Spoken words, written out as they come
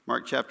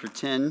Mark chapter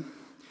 10.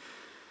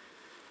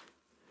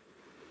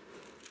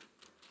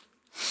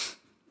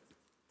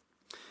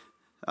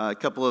 A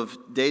couple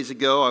of days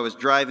ago, I was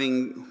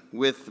driving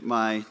with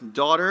my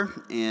daughter,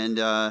 and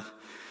there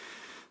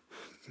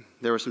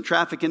was some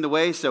traffic in the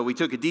way, so we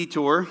took a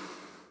detour,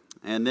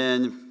 and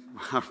then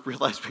I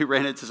realized we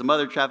ran into some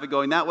other traffic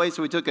going that way,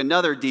 so we took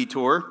another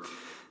detour,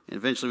 and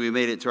eventually we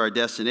made it to our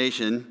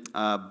destination.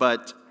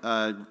 But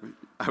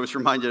I was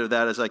reminded of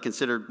that as I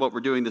considered what we're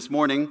doing this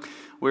morning.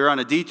 We're on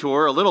a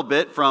detour a little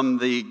bit from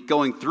the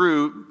going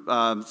through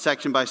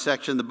section by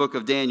section the book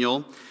of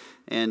Daniel,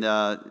 and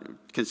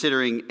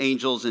considering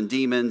angels and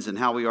demons and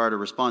how we are to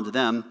respond to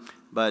them,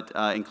 but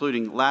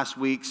including last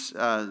week's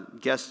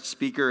guest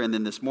speaker, and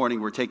then this morning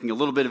we're taking a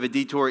little bit of a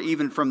detour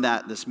even from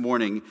that this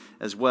morning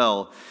as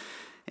well.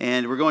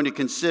 And we're going to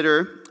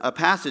consider a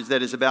passage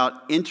that is about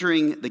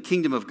entering the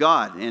kingdom of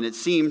God, and it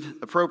seemed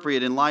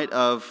appropriate in light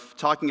of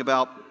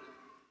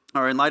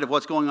in light of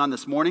what's going on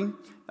this morning,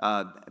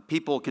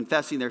 people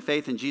confessing their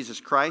faith in Jesus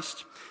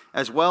Christ,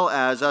 as well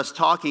as us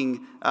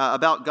talking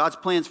about God's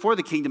plans for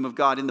the kingdom of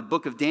God in the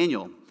book of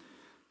Daniel,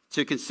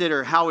 to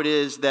consider how it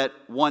is that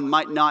one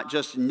might not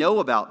just know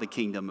about the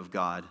kingdom of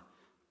God,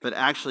 but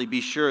actually be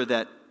sure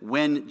that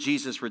when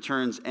Jesus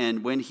returns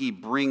and when he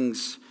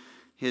brings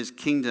his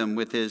kingdom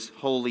with his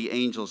holy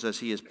angels as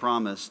he has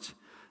promised,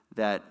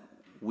 that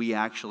we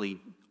actually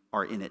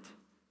are in it,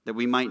 that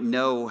we might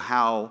know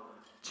how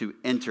to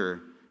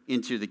enter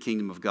into the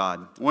kingdom of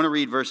God. I want to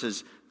read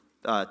verses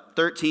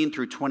 13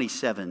 through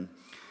 27.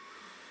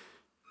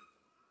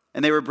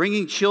 And they were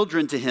bringing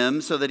children to him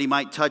so that he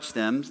might touch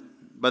them,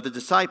 but the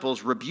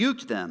disciples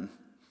rebuked them.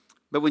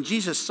 But when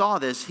Jesus saw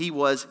this, he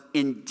was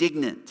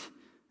indignant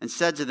and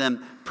said to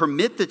them,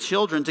 "Permit the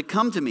children to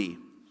come to me.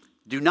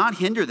 Do not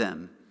hinder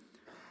them,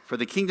 for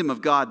the kingdom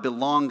of God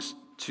belongs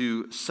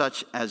to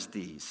such as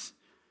these.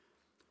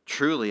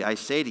 Truly, I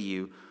say to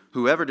you,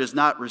 whoever does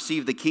not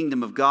receive the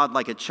kingdom of God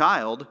like a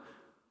child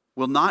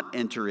will not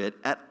enter it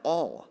at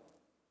all."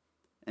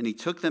 And he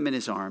took them in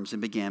his arms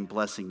and began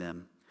blessing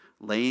them,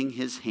 laying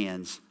his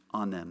hands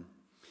on them.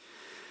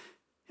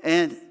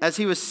 And as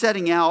he was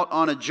setting out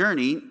on a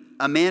journey,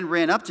 a man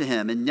ran up to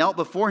him and knelt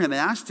before him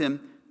and asked him,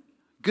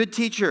 "Good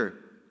teacher,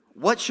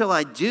 what shall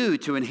I do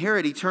to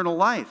inherit eternal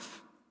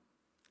life?"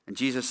 And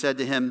Jesus said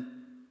to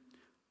him,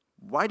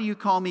 "Why do you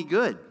call me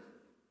good?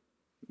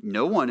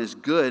 No one is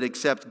good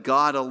except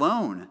God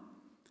alone.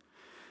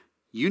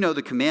 You know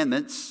the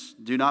commandments: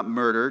 do not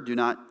murder, do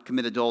not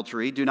commit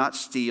adultery, do not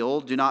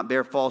steal, do not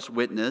bear false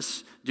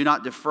witness, do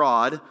not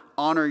defraud,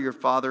 honor your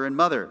father and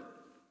mother."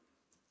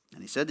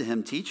 And he said to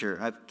him, "Teacher,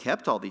 I've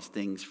kept all these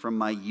things from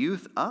my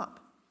youth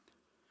up."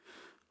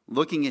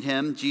 Looking at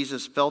him,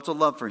 Jesus felt a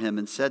love for him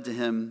and said to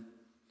him,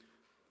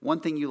 "One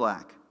thing you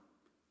lack.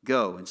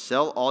 Go and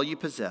sell all you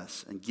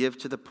possess and give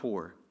to the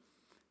poor,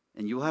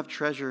 and you will have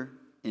treasure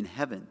in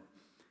heaven.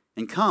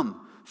 And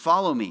come,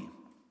 follow me."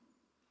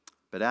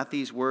 But at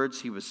these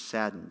words he was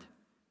saddened,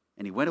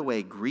 and he went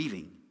away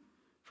grieving,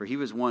 for he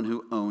was one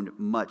who owned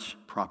much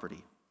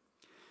property.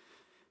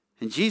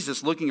 And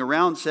Jesus, looking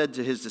around, said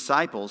to his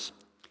disciples,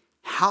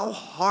 "How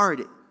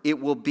hard it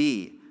will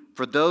be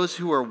for those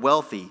who are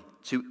wealthy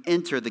to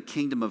enter the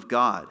kingdom of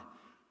God."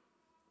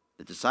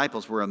 The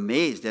disciples were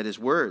amazed at his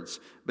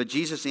words, but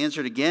Jesus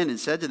answered again and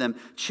said to them,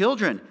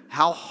 "Children,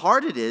 how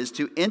hard it is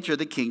to enter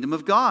the kingdom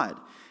of God.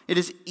 It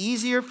is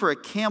easier for a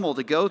camel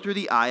to go through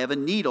the eye of a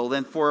needle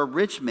than for a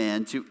rich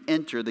man to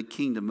enter the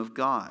kingdom of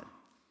God."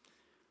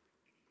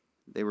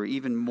 They were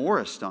even more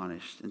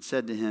astonished and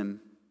said to him,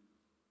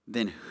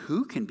 "Then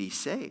who can be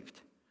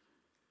saved?"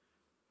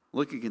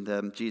 Looking at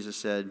them, Jesus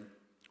said,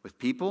 "With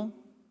people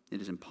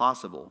it is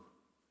impossible,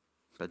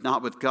 but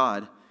not with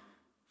God,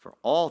 for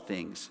all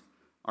things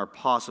are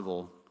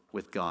possible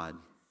with God."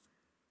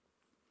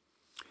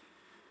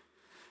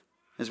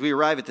 As we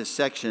arrive at this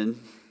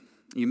section,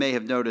 you may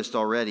have noticed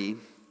already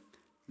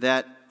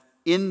that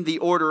in the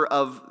order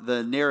of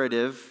the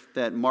narrative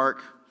that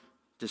Mark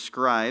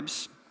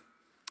describes,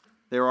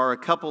 there are a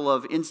couple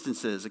of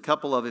instances, a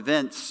couple of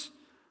events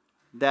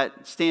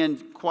that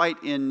stand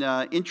quite in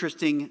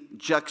interesting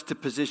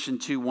juxtaposition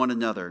to one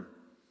another.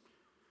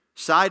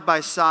 Side by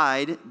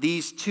side,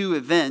 these two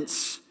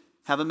events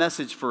have a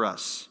message for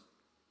us.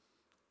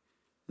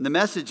 And the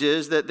message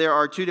is that there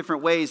are two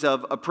different ways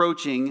of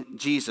approaching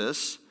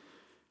Jesus,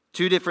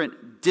 two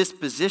different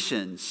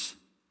dispositions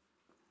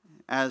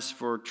as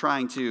for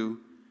trying to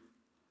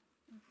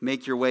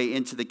make your way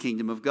into the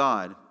kingdom of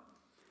God.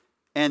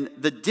 And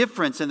the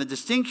difference and the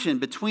distinction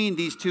between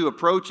these two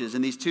approaches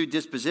and these two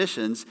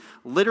dispositions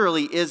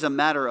literally is a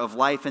matter of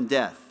life and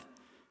death.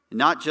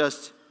 Not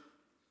just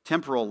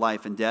temporal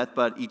life and death,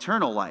 but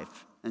eternal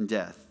life and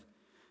death.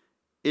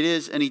 It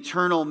is an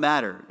eternal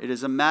matter. It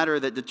is a matter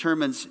that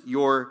determines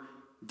your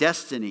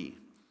destiny.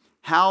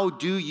 How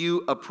do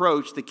you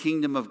approach the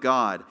kingdom of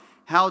God?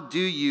 How do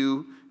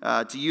you,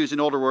 to use an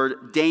older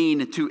word,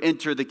 deign to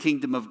enter the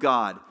kingdom of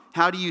God?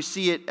 How do you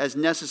see it as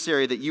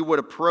necessary that you would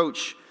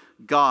approach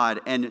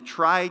God and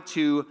try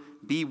to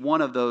be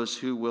one of those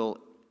who will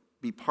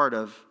be part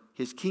of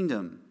his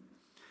kingdom?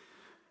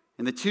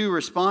 And the two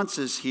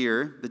responses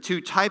here, the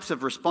two types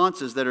of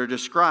responses that are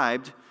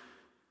described,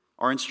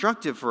 are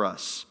instructive for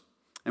us.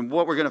 And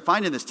what we're going to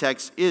find in this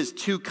text is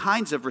two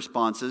kinds of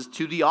responses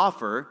to the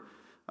offer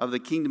of the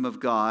kingdom of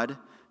God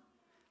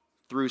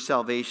through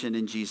salvation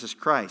in Jesus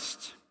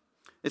Christ.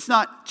 It's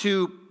not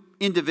two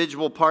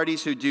individual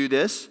parties who do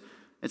this.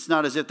 It's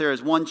not as if there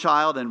is one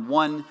child and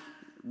one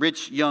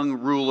rich young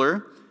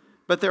ruler.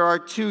 But there are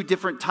two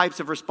different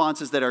types of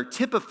responses that are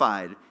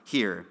typified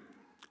here.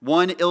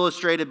 One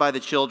illustrated by the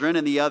children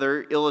and the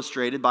other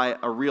illustrated by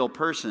a real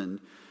person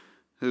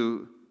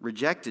who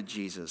rejected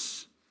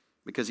Jesus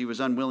because he was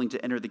unwilling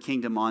to enter the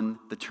kingdom on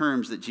the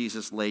terms that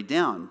Jesus laid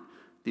down,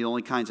 the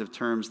only kinds of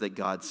terms that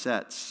God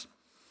sets.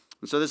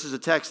 And so this is a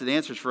text that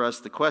answers for us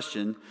the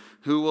question,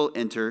 who will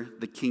enter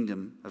the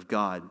kingdom of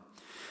God?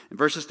 In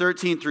verses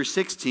 13 through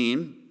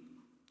 16,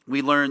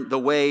 we learn the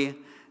way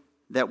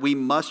that we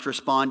must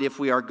respond if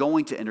we are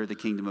going to enter the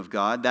kingdom of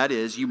God. That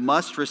is, you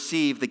must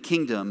receive the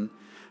kingdom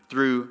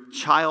through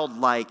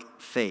childlike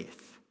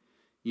faith.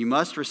 You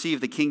must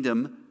receive the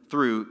kingdom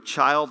through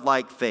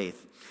childlike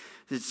faith.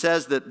 It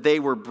says that they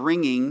were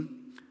bringing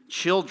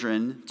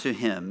children to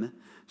him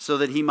so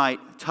that he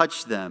might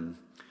touch them.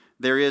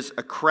 There is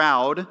a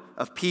crowd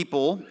of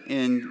people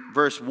in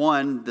verse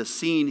 1, the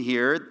scene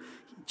here.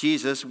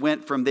 Jesus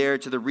went from there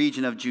to the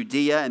region of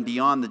Judea and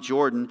beyond the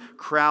Jordan.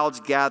 Crowds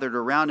gathered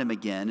around him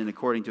again, and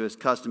according to his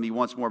custom, he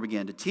once more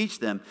began to teach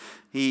them.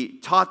 He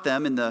taught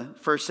them in the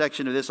first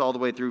section of this all the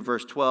way through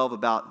verse 12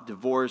 about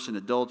divorce and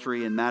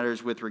adultery and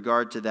matters with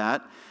regard to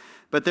that.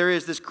 But there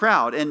is this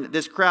crowd, and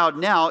this crowd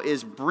now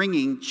is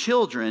bringing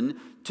children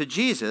to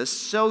Jesus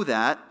so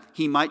that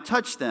he might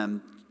touch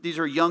them. These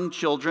are young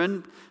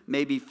children,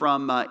 maybe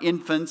from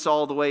infants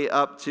all the way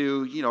up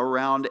to,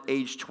 around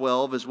age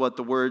 12 is what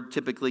the word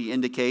typically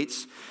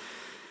indicates.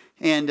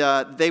 And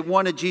they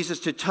wanted Jesus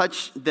to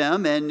touch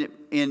them. And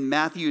in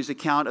Matthew's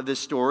account of this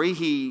story,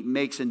 he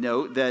makes a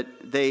note that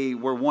they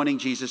were wanting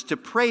Jesus to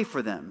pray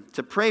for them,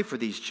 to pray for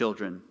these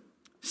children.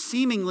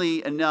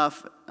 Seemingly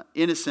enough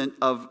innocent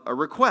of a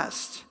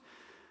request.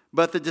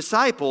 But the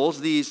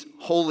disciples, these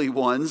holy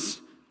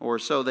ones, or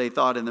so they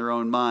thought in their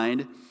own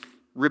mind,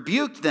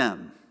 rebuked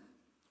them.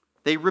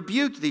 They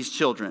rebuked these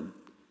children.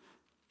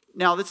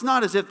 Now, it's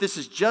not as if this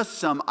is just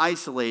some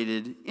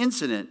isolated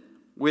incident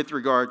with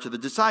regard to the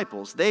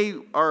disciples. They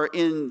are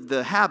in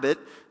the habit,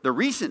 the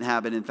recent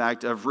habit, in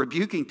fact, of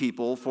rebuking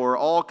people for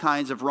all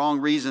kinds of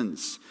wrong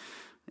reasons.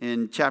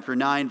 In chapter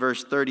 9,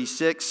 verse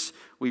 36,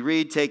 we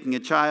read, taking a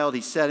child, he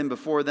set him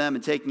before them,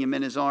 and taking him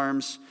in his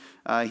arms,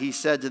 he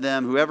said to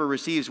them, whoever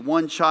receives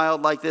one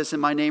child like this in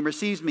my name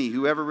receives me.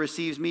 Whoever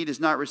receives me does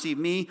not receive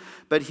me,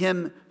 but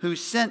him who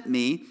sent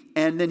me.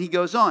 And then he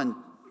goes on,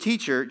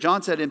 teacher,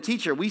 John said to him,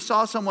 teacher, we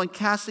saw someone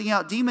casting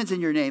out demons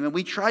in your name, and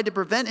we tried to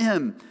prevent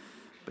him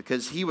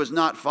because he was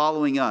not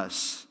following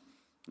us.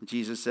 And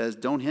Jesus says,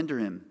 don't hinder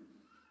him.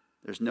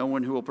 There's no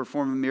one who will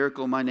perform a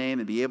miracle in my name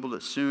and be able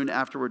to soon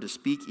afterward to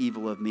speak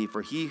evil of me,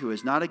 for he who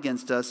is not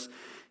against us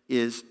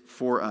is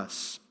for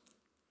us.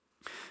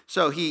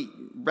 So he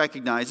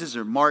recognizes,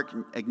 or Mark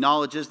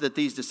acknowledges, that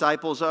these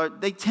disciples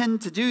they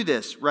tend to do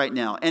this right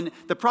now. And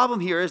the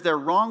problem here is they're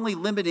wrongly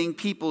limiting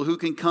people who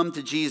can come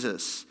to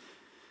Jesus.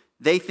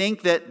 They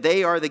think that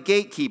they are the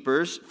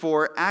gatekeepers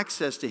for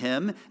access to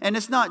him. And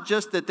it's not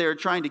just that they're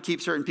trying to keep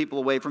certain people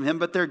away from him,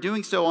 but they're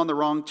doing so on the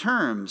wrong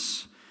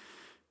terms.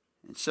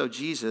 And so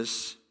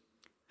Jesus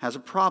has a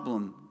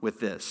problem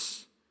with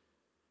this.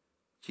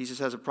 Jesus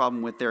has a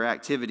problem with their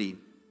activity.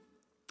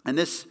 And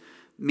this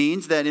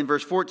means that in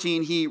verse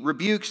 14, he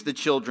rebukes the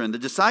children. The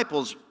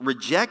disciples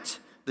reject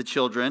the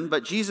children,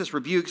 but Jesus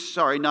rebukes,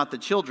 not the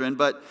children,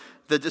 but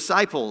the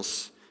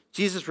disciples.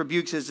 Jesus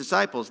rebukes his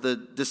disciples. The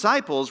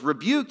disciples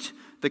rebuked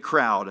the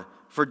crowd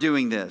for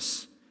doing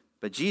this,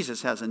 but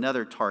Jesus has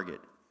another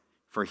target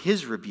for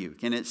his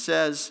rebuke. And it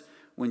says,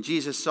 when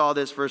Jesus saw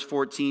this, verse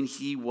 14,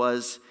 he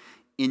was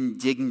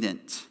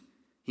indignant.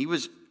 He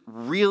was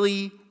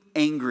really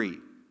angry.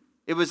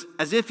 It was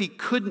as if he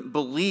couldn't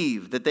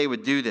believe that they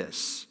would do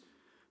this.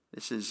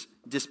 This is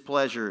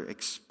displeasure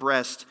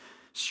expressed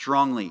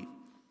strongly.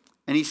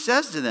 And he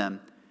says to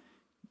them,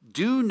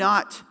 do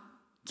not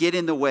get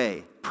in the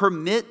way.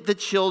 Permit the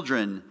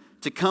children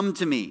to come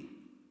to me.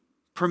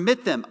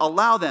 Permit them,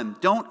 allow them.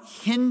 Don't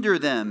hinder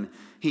them,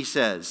 he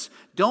says.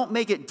 Don't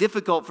make it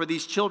difficult for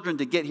these children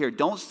to get here.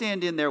 Don't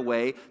stand in their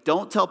way.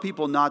 Don't tell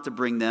people not to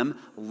bring them.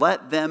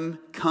 Let them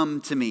come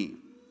to me.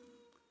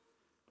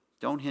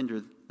 Don't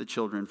hinder the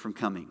children from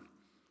coming.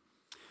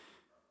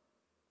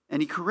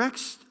 And he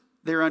corrects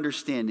their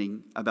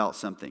understanding about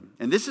something.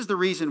 And this is the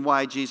reason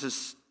why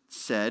Jesus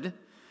said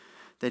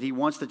that he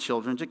wants the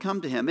children to come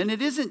to him. And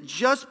it isn't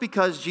just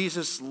because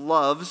Jesus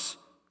loves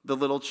the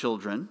little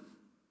children,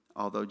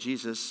 although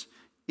Jesus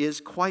is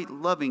quite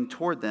loving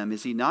toward them,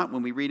 is he not?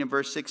 When we read in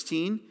verse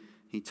 16,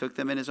 he took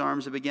them in his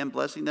arms and began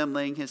blessing them,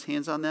 laying his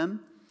hands on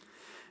them.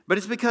 But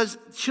it's because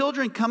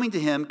children coming to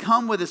him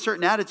come with a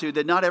certain attitude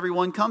that not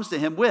everyone comes to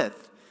him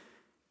with.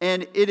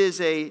 And it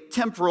is a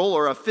temporal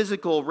or a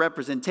physical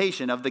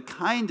representation of the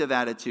kind of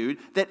attitude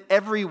that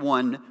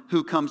everyone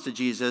who comes to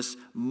Jesus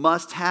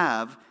must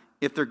have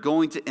if they're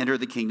going to enter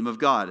the kingdom of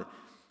God.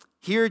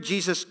 Here,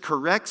 Jesus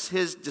corrects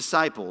his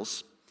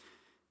disciples,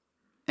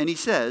 and he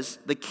says,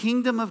 the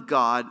kingdom of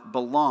God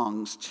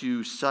belongs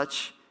to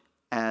such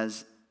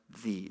as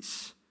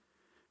these.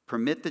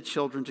 Permit the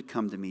children to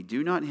come to me.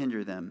 Do not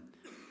hinder them.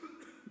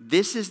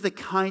 This is the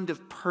kind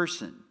of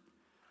person.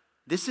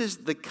 This is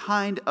the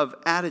kind of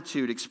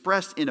attitude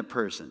expressed in a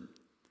person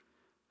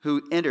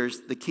who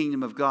enters the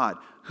kingdom of God,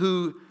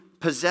 who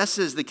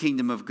possesses the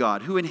kingdom of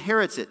God, who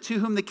inherits it, to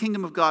whom the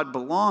kingdom of God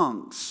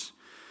belongs.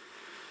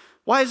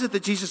 Why is it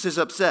that Jesus is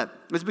upset?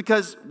 Is it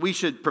because we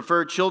should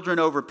prefer children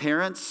over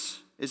parents?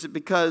 Is it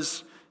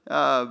because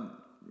of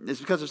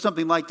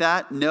something like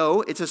that?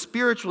 No, it's a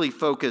spiritually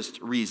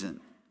focused reason.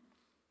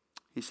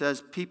 He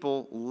says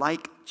people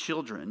like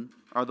children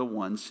are the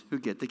ones who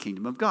get the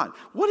kingdom of God.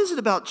 What is it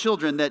about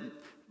children that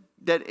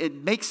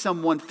it makes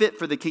someone fit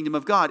for the kingdom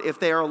of God if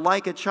they are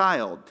like a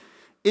child?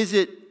 Is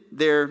it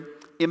their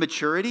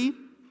immaturity?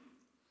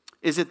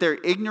 Is it their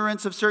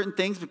ignorance of certain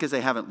things because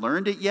they haven't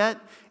learned it yet?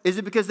 Is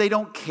it because they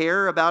don't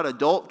care about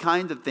adult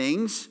kinds of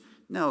things?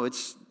 No,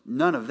 it's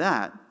none of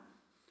that.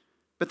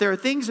 But there are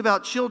things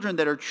about children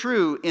that are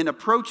true in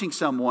approaching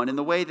someone in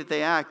the way that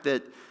they act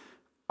that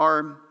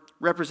are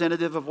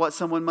representative of what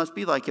someone must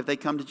be like if they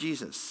come to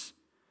Jesus.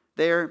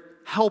 They're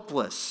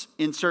helpless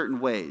in certain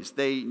ways.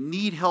 They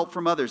need help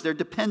from others. They're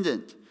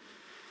dependent.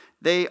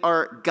 They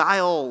are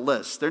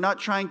guileless. They're not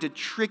trying to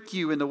trick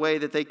you in the way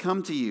that they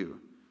come to you.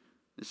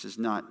 This is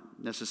not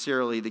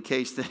necessarily the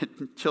case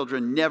that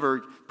children never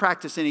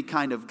practice any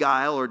kind of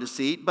guile or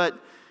deceit, but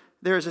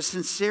there's a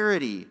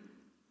sincerity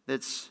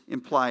that's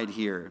implied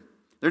here.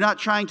 They're not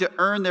trying to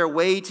earn their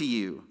way to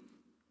you.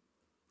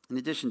 In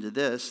addition to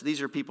this,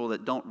 these are people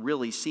that don't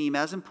really seem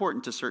as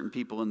important to certain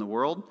people in the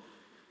world.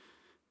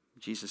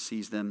 Jesus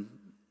sees them,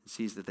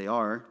 sees that they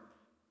are.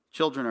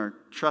 Children are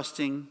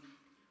trusting.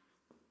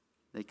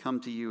 They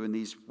come to you in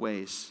these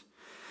ways.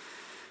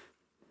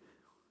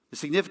 The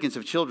significance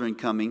of children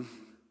coming,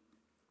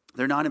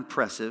 they're not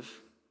impressive.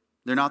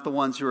 They're not the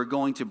ones who are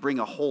going to bring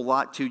a whole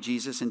lot to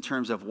Jesus in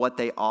terms of what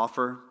they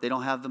offer. They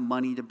don't have the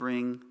money to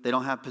bring. They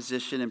don't have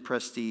position and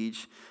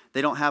prestige.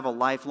 They don't have a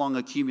lifelong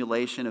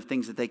accumulation of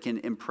things that they can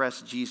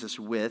impress Jesus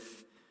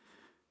with.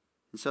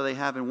 And so they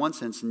have, in one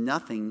sense,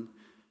 nothing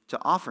to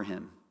offer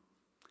him.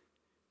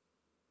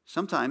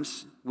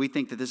 Sometimes we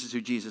think that this is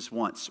who Jesus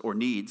wants or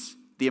needs.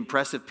 The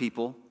impressive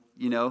people,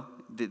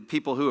 the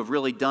people who have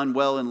really done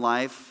well in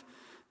life,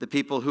 the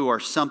people who are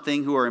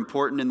something, who are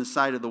important in the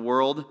sight of the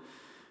world.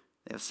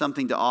 They have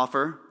something to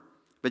offer.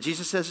 But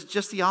Jesus says it's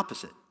just the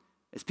opposite.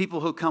 It's people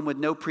who come with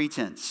no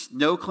pretense,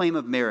 no claim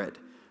of merit.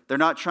 They're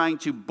not trying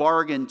to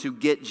bargain to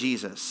get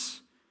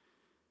Jesus.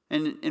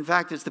 And in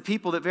fact, it's the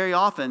people that very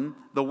often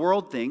the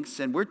world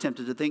thinks, and we're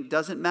tempted to think,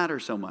 doesn't matter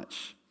so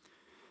much.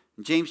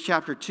 In James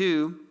chapter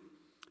 2,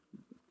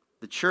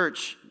 the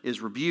church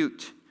is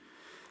rebuked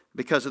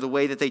because of the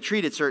way that they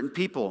treated certain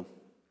people.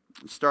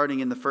 Starting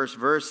in the first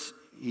verse,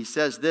 he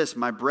says this,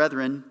 "My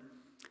brethren,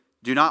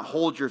 do not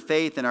hold your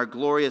faith in our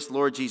glorious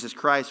Lord Jesus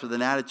Christ with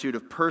an attitude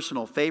of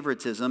personal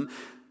favoritism.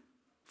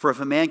 For if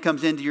a man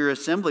comes into your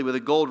assembly with a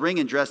gold ring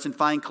and dressed in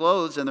fine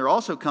clothes, and there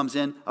also comes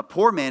in a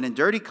poor man in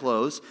dirty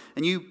clothes,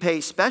 and you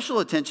pay special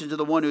attention to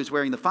the one who is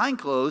wearing the fine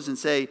clothes and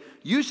say,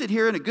 'You sit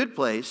here in a good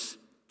place,'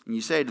 and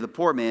you say to the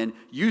poor man,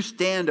 'You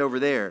stand over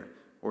there,'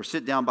 or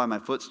 'Sit down by my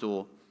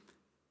footstool,'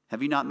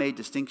 have you not made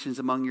distinctions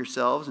among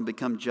yourselves and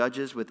become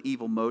judges with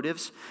evil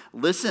motives?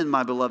 Listen,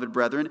 my beloved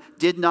brethren,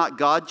 did not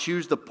God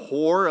choose the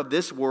poor of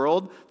this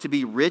world to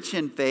be rich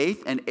in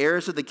faith and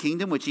heirs of the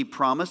kingdom which he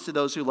promised to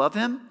those who love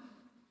him?"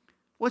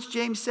 What's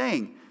James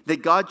saying?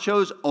 That God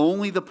chose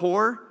only the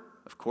poor?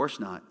 Of course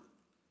not.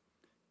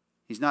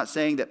 He's not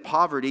saying that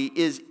poverty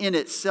is in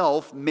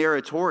itself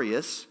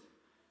meritorious.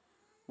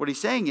 What he's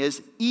saying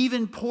is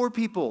even poor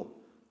people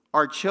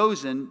are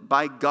chosen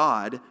by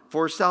God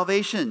for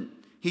salvation.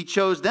 He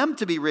chose them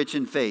to be rich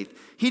in faith.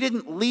 He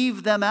didn't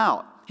leave them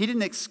out. He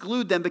didn't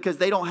exclude them because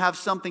they don't have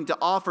something to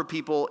offer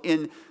people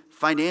in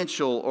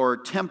financial or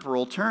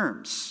temporal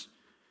terms.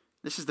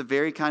 This is the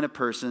very kind of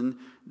person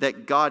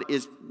that God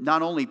is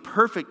not only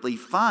perfectly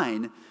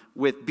fine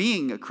with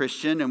being a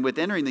Christian and with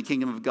entering the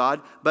kingdom of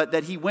God, but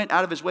that he went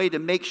out of his way to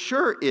make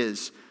sure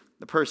is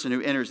the person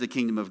who enters the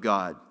kingdom of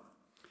God.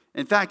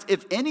 In fact,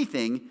 if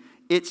anything,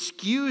 it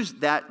skews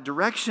that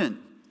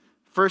direction.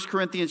 1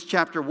 Corinthians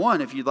chapter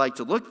 1, if you'd like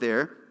to look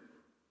there,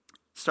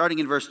 starting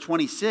in verse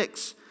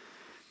 26,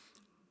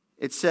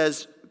 it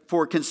says,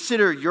 "For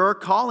consider your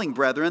calling,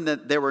 brethren,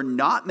 that there were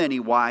not many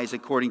wise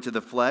according to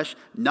the flesh,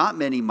 not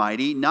many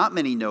mighty, not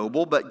many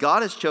noble, but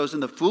God has chosen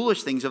the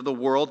foolish things of the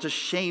world to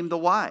shame the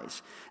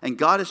wise. And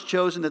God has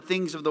chosen the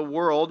things of the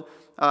world,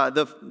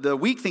 the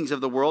weak things of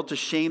the world to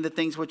shame the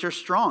things which are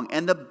strong,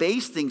 and the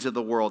base things of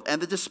the world,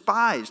 and the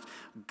despised.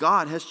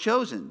 God has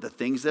chosen the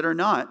things that are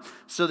not,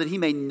 so that he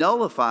may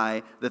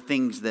nullify the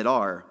things that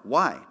are."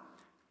 Why?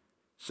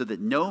 So that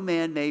no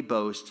man may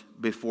boast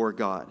before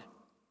God.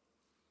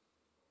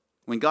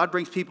 When God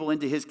brings people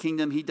into his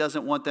kingdom, he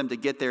doesn't want them to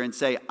get there and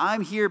say,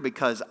 I'm here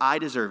because I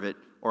deserve it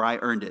or I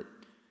earned it.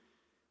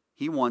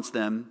 He wants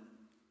them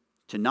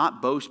to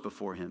not boast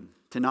before him,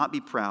 to not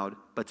be proud,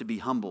 but to be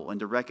humble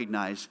and to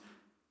recognize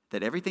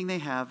that everything they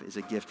have is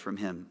a gift from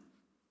him.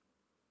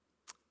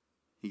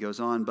 He goes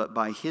on, but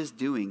by his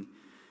doing,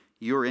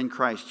 you're in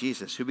Christ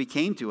Jesus, who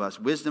became to us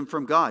wisdom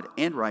from God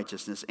and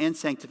righteousness and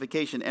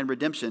sanctification and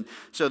redemption,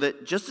 so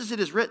that just as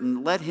it is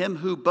written, let him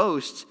who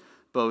boasts,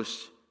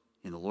 boast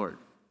in the Lord.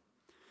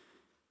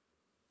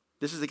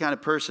 This is the kind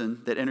of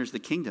person that enters the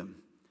kingdom.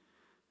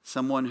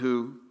 Someone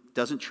who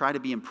doesn't try to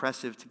be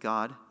impressive to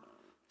God.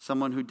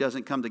 Someone who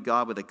doesn't come to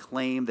God with a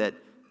claim that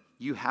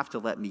you have to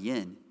let me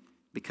in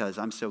because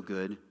I'm so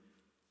good.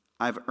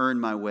 I've earned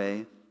my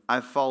way.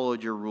 I've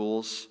followed your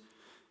rules.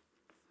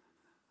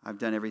 I've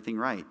done everything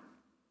right.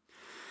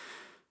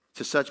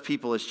 To such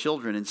people as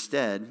children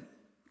instead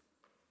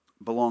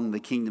belong the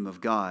kingdom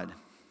of God.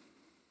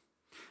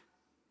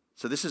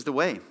 So this is the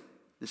way.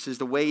 This is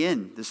the way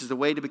in. This is the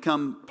way to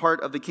become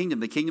part of the kingdom.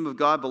 The kingdom of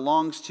God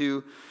belongs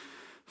to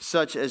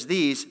such as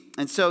these.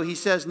 And so he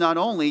says not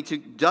only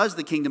does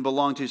the kingdom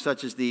belong to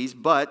such as these,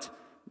 but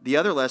the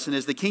other lesson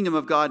is the kingdom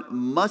of God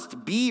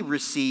must be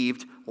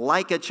received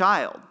like a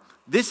child.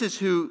 This is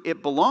who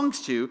it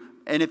belongs to.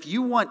 And if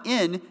you want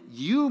in,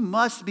 you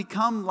must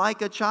become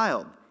like a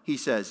child, he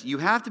says. You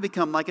have to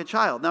become like a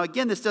child. Now,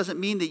 again, this doesn't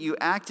mean that you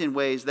act in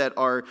ways that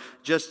are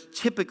just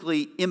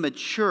typically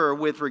immature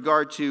with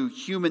regard to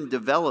human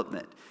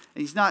development.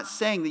 And he's not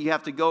saying that you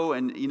have to go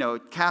and,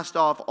 cast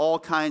off all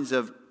kinds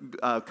of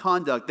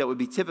conduct that would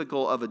be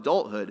typical of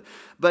adulthood.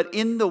 But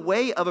in the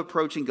way of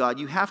approaching God,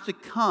 you have to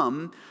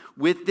come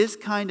with this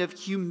kind of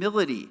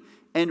humility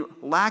and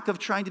lack of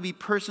trying to be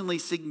personally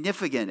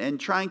significant and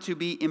trying to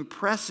be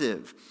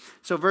impressive.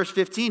 So verse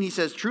 15, he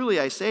says, truly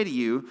I say to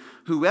you,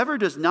 whoever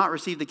does not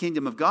receive the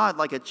kingdom of God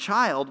like a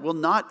child will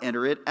not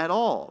enter it at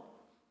all.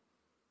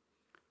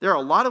 There are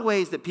a lot of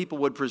ways that people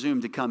would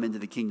presume to come into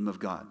the kingdom of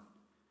God.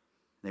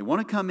 They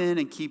want to come in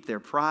and keep their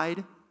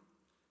pride,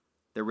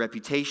 their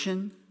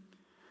reputation.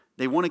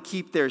 They want to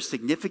keep their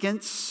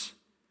significance.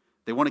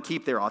 They want to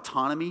keep their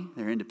autonomy,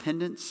 their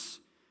independence.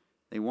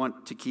 They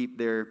want to keep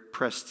their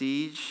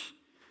prestige.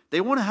 They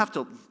don't want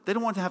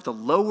to have to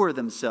lower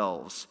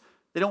themselves.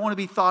 They don't want to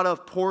be thought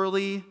of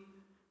poorly.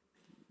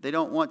 They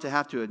don't want to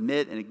have to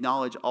admit and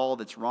acknowledge all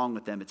that's wrong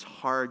with them. It's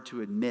hard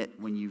to admit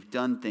when you've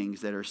done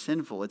things that are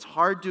sinful. It's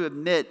hard to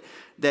admit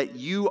that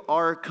you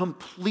are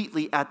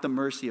completely at the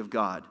mercy of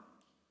God.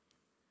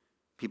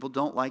 People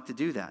don't like to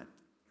do that.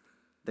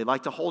 They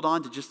like to hold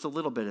on to just a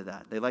little bit of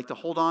that. They like to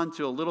hold on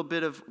to a little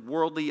bit of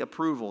worldly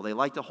approval. They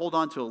like to hold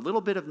on to a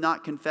little bit of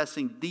not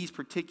confessing these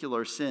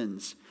particular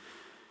sins.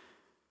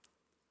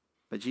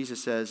 But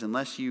Jesus says,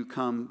 unless you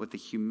come with the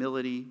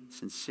humility,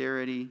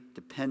 sincerity,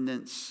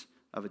 dependence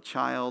of a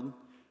child,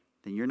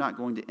 then you're not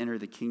going to enter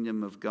the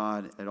kingdom of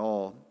God at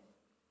all.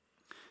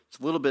 It's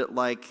a little bit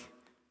like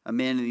a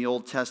man in the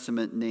Old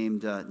Testament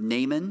named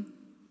Naaman,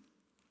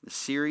 the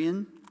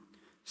Syrian.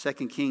 2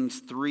 Kings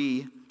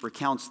 3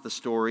 recounts the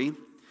story.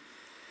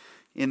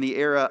 In the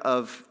era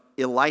of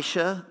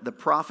Elisha, the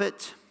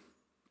prophet,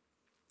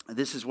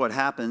 this is what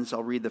happens.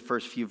 I'll read the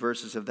first few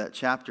verses of that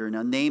chapter.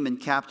 Now, Naaman,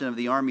 captain of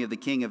the army of the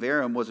king of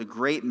Aram, was a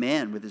great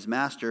man with his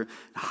master,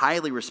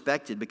 highly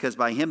respected, because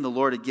by him the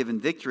Lord had given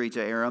victory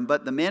to Aram.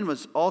 But the man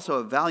was also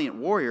a valiant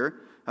warrior.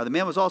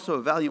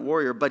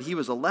 But he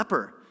was a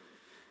leper.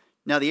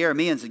 Now the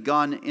Arameans had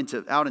gone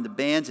out into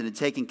bands and had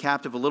taken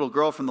captive a little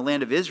girl from the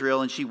land of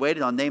Israel, and she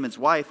waited on Naaman's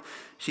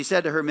wife. She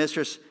said to her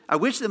mistress, I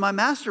wish that my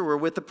master were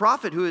with the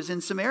prophet who is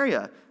in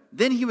Samaria.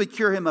 Then he would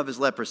cure him of his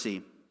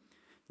leprosy.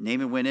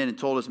 Naaman went in and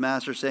told his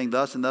master, saying,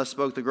 thus and thus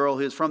spoke the girl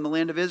who is from the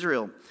land of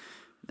Israel.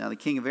 Now the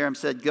king of Aram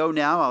said, go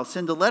now, I'll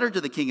send a letter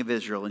to the king of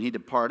Israel. And he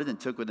departed and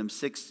took with him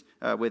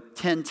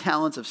 10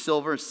 talents of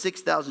silver,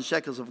 6,000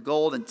 shekels of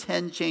gold, and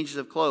 10 changes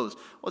of clothes.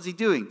 What's he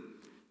doing?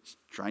 He's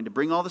trying to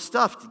bring all the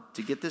stuff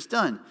to get this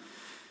done.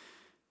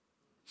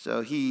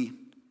 So he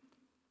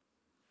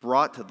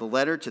brought the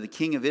letter to the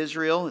king of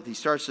Israel. He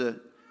starts to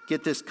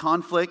get this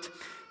conflict.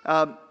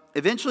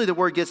 Eventually the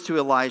word gets to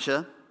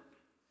Elijah.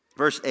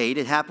 Verse 8,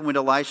 it happened when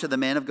Elisha, the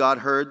man of God,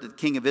 heard that the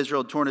king of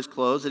Israel had torn his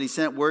clothes, that he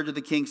sent word to the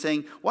king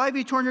saying, why have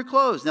you torn your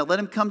clothes? Now let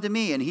him come to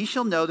me, and he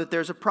shall know that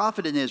there's a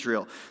prophet in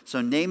Israel.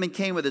 So Naaman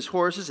came with his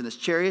horses and his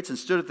chariots and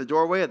stood at the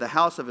doorway of the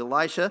house of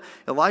Elisha.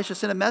 Elisha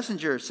sent a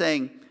messenger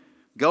saying,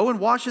 go and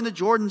wash in the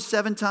Jordan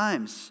 7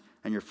 times,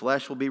 and your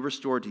flesh will be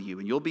restored to you,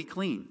 and you'll be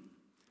clean.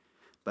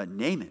 But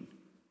Naaman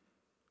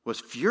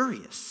was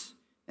furious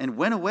and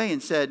went away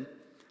and said,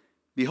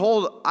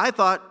 behold, I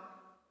thought,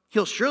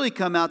 he'll surely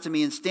come out to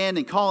me and stand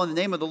and call on the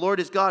name of the Lord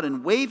his God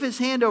and wave his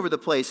hand over the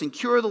place and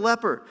cure the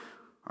leper.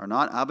 Are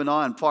not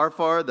Abana and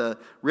Pharpar, the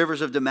rivers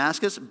of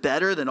Damascus,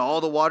 better than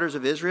all the waters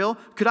of Israel?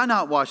 Could I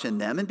not wash in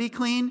them and be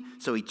clean?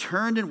 So he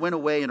turned and went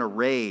away in a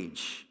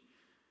rage.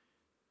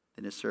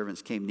 Then his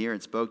servants came near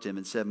and spoke to him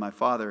and said, my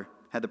father,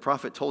 had the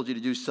prophet told you to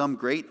do some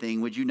great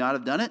thing, would you not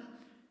have done it?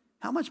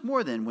 How much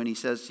more then when he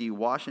says to you,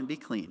 wash and be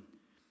clean?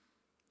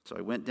 So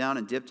he went down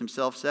and dipped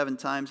himself 7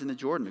 times in the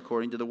Jordan,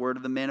 according to the word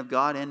of the man of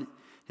God, and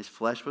his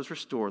flesh was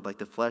restored like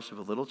the flesh of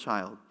a little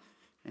child,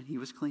 and he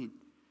was clean.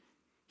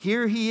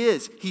 Here he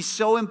is. He's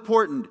so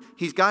important.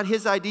 He's got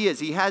his ideas.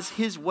 He has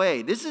his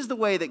way. This is the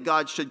way that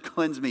God should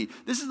cleanse me.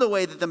 This is the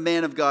way that the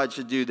man of God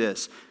should do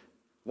this.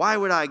 Why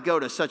would I go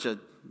to such a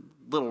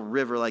little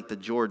river like the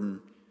Jordan?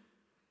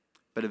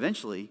 But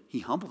eventually,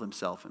 he humbled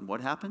himself. And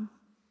what happened?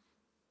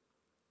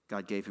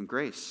 God gave him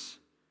grace.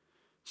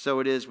 So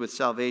it is with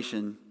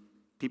salvation.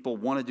 People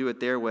want to do it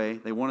their way.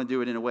 They want to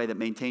do it in a way that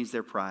maintains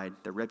their pride,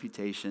 their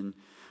reputation,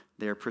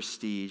 their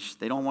prestige.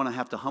 They don't want to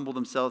have to humble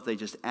themselves. They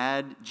just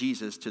add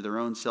Jesus to their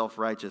own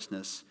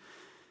self-righteousness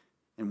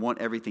and want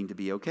everything to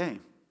be okay.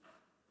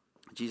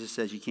 Jesus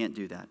says you can't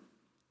do that.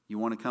 You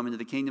want to come into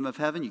the kingdom of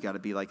heaven, you got to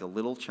be like a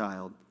little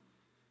child.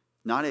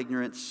 Not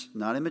ignorance,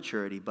 not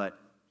immaturity, but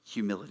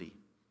humility,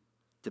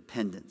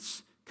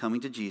 dependence,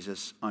 coming to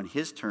Jesus on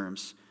his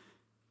terms,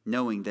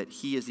 knowing that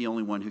he is the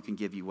only one who can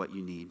give you what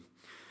you need.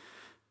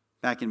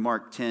 Back in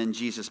Mark 10,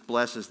 Jesus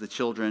blesses the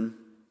children.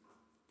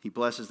 He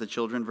blesses the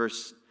children,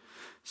 verse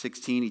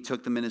 16, he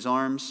took them in his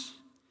arms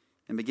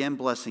and began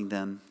blessing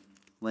them,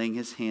 laying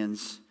his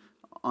hands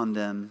on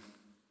them.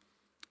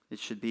 It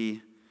should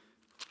be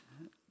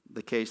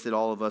the case that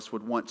all of us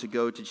would want to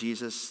go to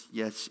Jesus.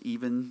 Yes,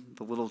 even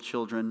the little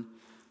children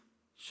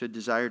should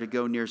desire to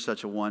go near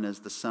such a one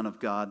as the Son of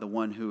God, the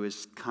one who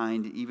is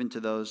kind even to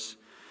those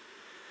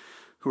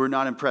who are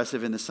not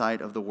impressive in the sight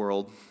of the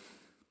world.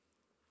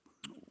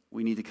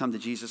 We need to come to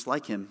Jesus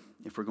like him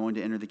if we're going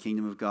to enter the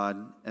kingdom of God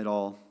at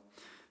all.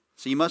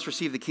 So you must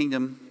receive the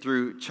kingdom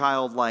through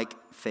childlike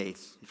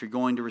faith if you're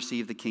going to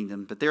receive the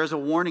kingdom. But there is a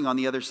warning on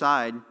the other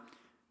side.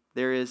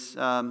 There is,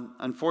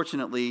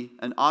 unfortunately,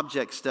 an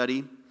object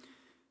study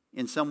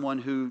in someone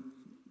who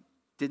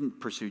didn't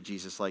pursue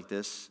Jesus like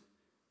this,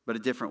 but a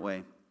different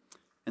way.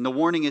 And the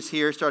warning is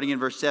here, starting in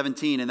verse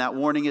 17, and that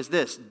warning is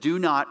this: do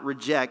not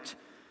reject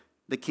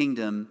the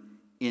kingdom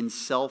in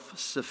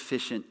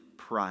self-sufficient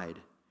pride.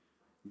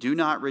 Do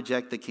not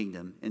reject the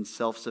kingdom in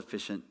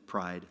self-sufficient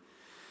pride.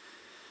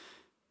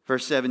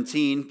 Verse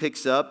 17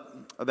 picks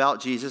up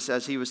about Jesus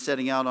as he was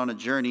setting out on a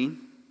journey.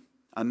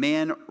 A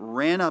man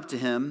ran up to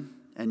him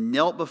and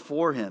knelt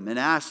before him and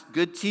asked,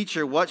 "Good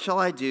teacher, what shall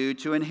I do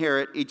to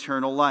inherit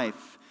eternal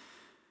life?"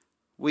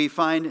 We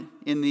find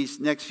in these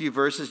next few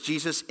verses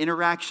Jesus'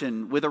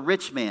 interaction with a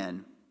rich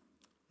man.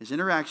 His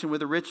interaction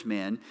with a rich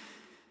man.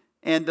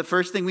 And the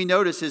first thing we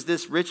notice is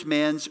this rich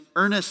man's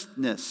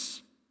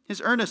earnestness. His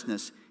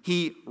earnestness.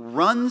 He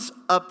runs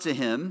up to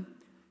him.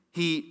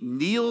 He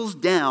kneels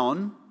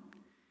down.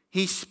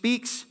 He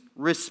speaks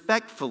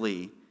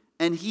respectfully,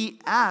 and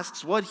he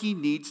asks what he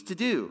needs to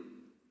do.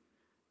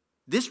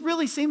 This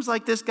really seems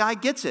like this guy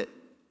gets it.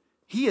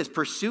 He is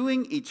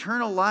pursuing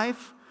eternal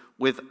life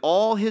with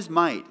all his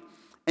might,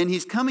 and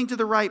he's coming to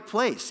the right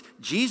place.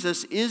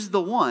 Jesus is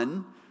the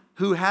one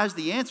who has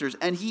the answers,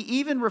 and he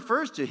even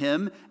refers to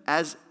him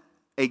as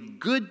a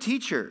good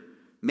teacher,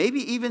 maybe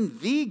even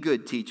the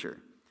good teacher.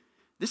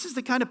 This is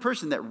the kind of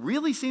person that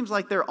really seems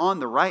like they're on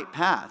the right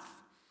path.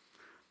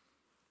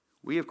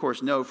 We, of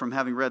course, know from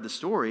having read the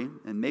story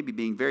and maybe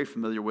being very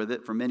familiar with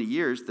it for many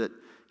years that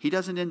he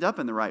doesn't end up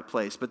in the right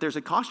place. But there's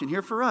a caution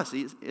here for us,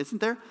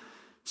 isn't there?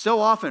 So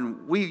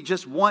often we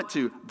just want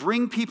to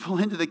bring people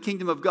into the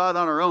kingdom of God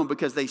on our own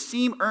because they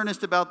seem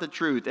earnest about the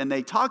truth and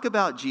they talk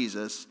about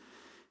Jesus.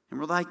 And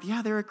we're like,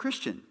 yeah, they're a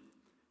Christian.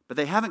 But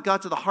they haven't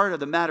got to the heart of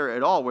the matter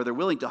at all, where they're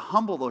willing to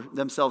humble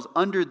themselves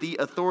under the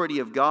authority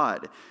of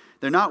God.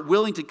 They're not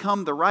willing to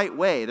come the right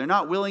way. They're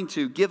not willing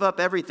to give up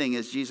everything,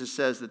 as Jesus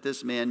says that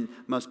this man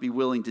must be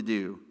willing to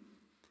do.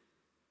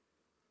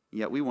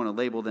 Yet we want to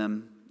label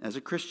them as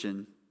a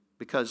Christian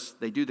because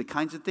they do the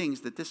kinds of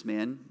things that this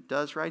man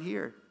does right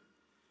here.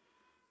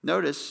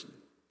 Notice,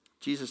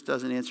 Jesus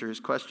doesn't answer his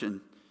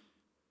question.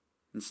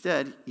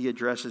 Instead, he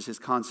addresses his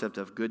concept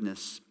of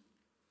goodness.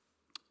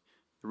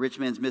 The rich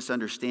man's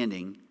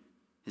misunderstanding,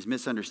 his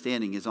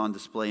misunderstanding is on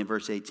display in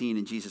verse 18,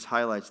 and Jesus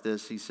highlights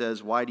this. He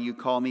says, "Why do you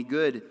call me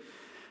good?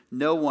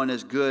 No one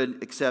is good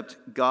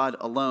except God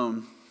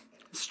alone."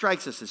 It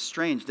strikes us as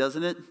strange,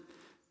 doesn't it?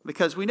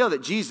 Because we know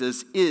that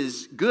Jesus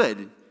is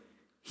good.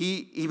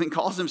 He even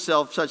calls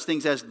himself such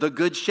things as the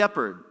Good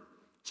Shepherd.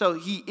 So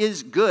he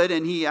is good,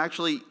 and he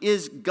actually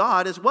is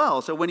God as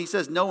well. So when he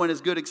says no one is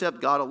good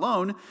except God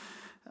alone,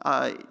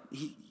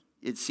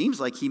 it seems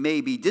like he may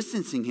be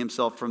distancing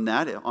himself from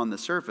that on the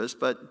surface,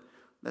 but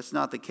that's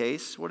not the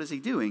case. What is he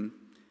doing?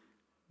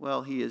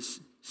 Well, he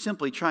is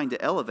simply trying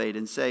to elevate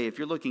and say, if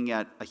you're looking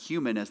at a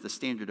human as the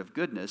standard of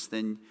goodness,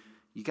 then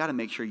you got to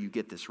make sure you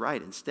get this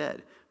right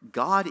instead.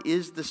 God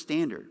is the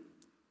standard.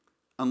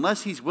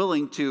 Unless he's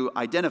willing to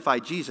identify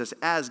Jesus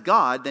as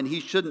God, then he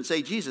shouldn't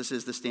say Jesus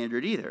is the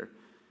standard either.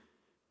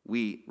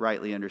 We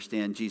rightly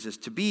understand Jesus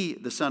to be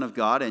the Son of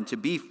God and to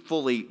be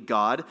fully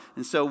God,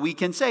 and so we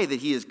can say that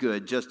he is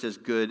good, just as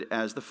good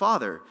as the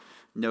Father.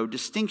 No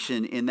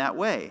distinction in that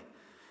way.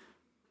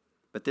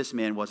 But this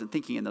man wasn't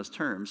thinking in those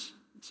terms.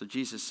 So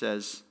Jesus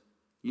says,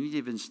 you need to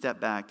even step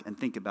back and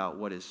think about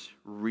what is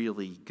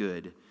really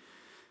good.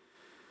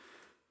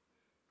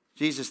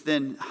 Jesus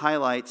then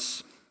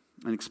highlights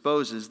and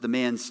exposes the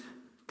man's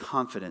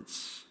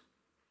confidence,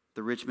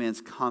 the rich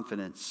man's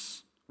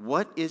confidence.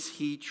 What is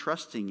he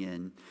trusting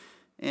in?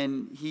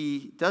 And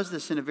he does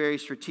this in a very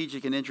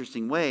strategic and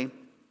interesting way.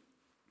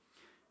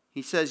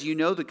 He says, you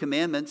know the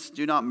commandments: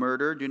 do not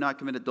murder, do not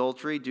commit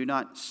adultery, do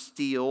not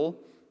steal,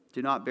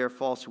 do not bear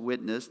false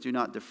witness, do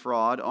not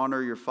defraud,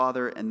 honor your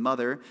father and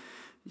mother.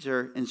 These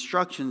are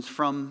instructions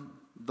from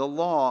the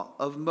law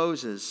of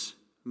Moses,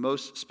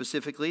 most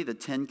specifically the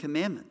 10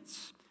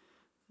 Commandments.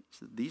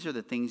 So these are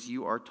the things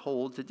you are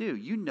told to do.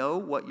 You know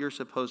what you're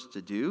supposed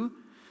to do.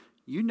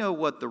 You know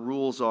what the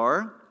rules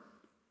are.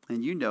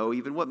 And you know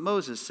even what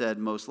Moses said,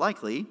 most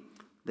likely,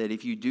 that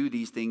if you do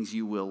these things,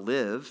 you will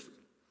live.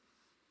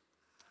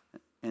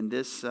 And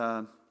this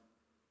young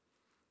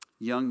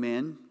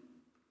man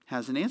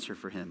has an answer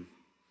for him.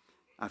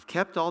 I've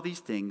kept all these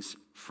things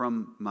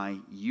from my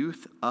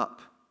youth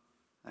up.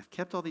 I've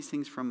kept all these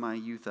things from my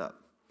youth up.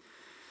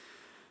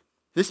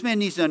 This man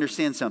needs to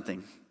understand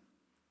something.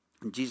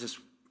 And Jesus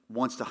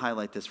wants to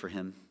highlight this for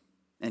him.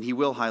 And he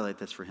will highlight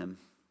this for him.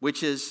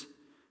 Which is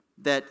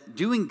that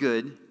doing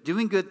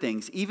good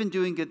things, even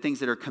doing good things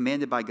that are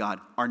commanded by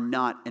God, are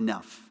not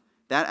enough.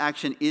 That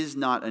action is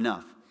not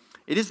enough.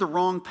 It is the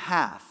wrong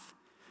path.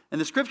 And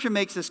the scripture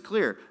makes this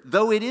clear.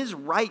 Though it is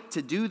right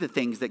to do the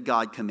things that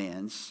God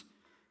commands,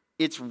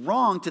 it's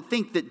wrong to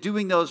think that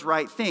doing those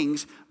right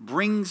things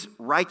brings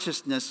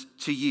righteousness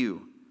to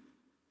you.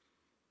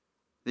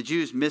 The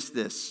Jews missed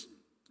this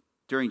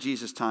during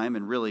Jesus' time,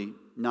 and really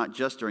not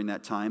just during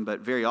that time, but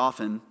very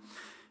often.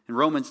 In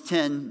Romans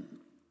 10,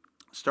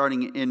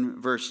 starting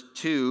in verse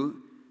 2,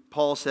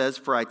 Paul says,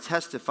 "For I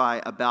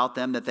testify about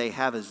them that they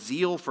have a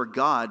zeal for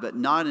God, but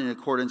not in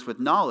accordance with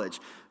knowledge.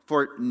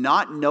 For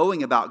not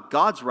knowing about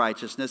God's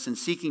righteousness and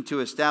seeking to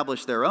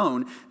establish their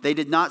own, they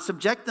did not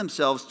subject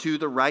themselves to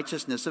the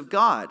righteousness of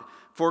God.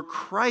 For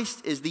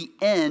Christ is the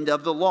end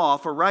of the law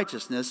for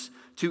righteousness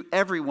to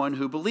everyone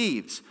who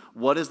believes.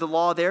 What is the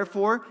law,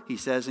 therefore?" He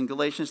says in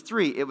Galatians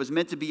 3, it was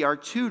meant to be our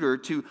tutor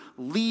to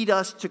lead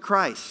us to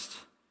Christ.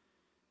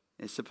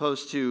 It's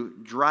supposed to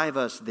drive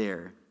us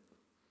there.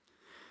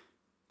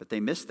 But they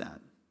missed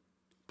that.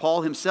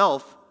 Paul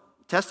himself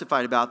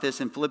testified about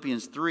this in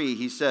Philippians 3.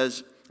 He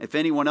says, "If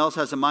anyone else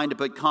has a mind to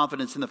put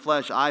confidence in the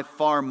flesh, I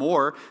far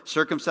more,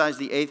 circumcised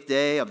the 8th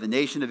day, of the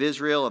nation of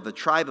Israel, of the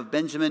tribe of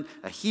Benjamin,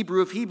 a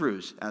Hebrew of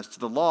Hebrews, as to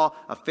the law,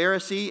 a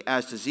Pharisee,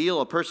 as to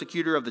zeal, a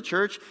persecutor of the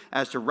church,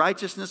 as to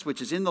righteousness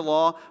which is in the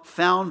law,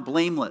 found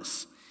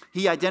blameless."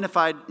 He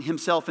identified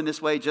himself in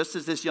this way just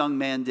as this young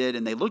man did,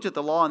 and they looked at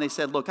the law and they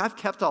said, "Look, I've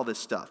kept all this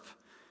stuff."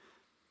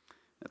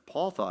 And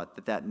Paul thought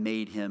that that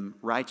made him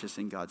righteous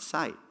in God's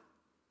sight.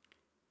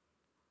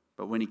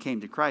 But when he came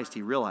to Christ,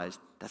 he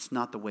realized that's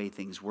not the way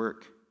things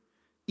work.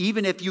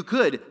 Even if you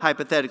could,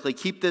 hypothetically,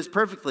 keep this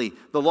perfectly,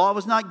 the law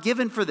was not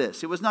given for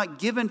this. It was not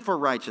given for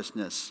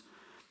righteousness.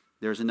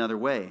 There's another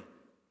way,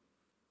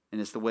 and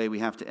it's the way we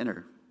have to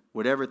enter.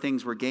 "Whatever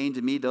things were gained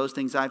to me, those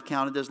things I've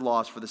counted as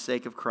loss for the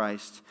sake of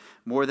Christ.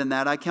 More than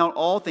that, I count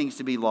all things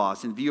to be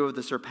lost in view of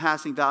the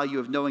surpassing value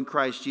of knowing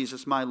Christ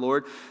Jesus my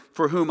Lord,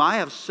 for whom I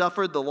have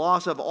suffered the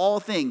loss of all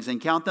things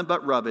and count them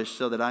but rubbish,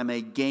 so that I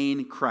may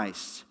gain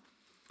Christ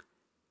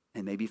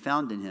and may be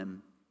found in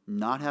him,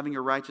 not having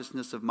a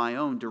righteousness of my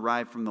own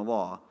derived from the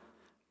law,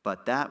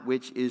 but that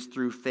which is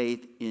through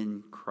faith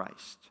in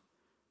Christ,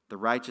 the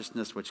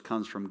righteousness which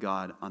comes from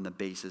God on the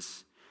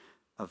basis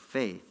of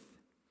faith."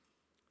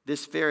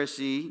 This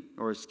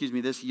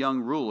this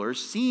young ruler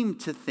seemed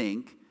to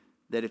think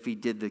that if he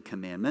did the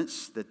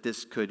commandments, that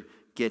this could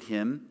get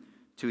him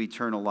to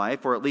eternal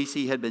life, or at least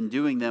he had been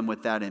doing them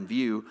with that in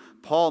view.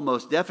 Paul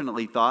most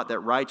definitely thought that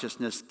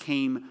righteousness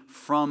came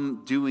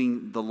from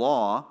doing the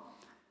law,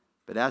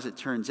 but as it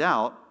turns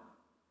out,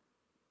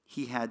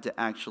 he had to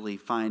actually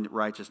find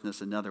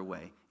righteousness another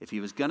way. If he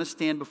was going to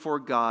stand before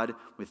God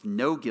with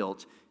no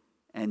guilt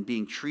and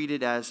being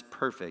treated as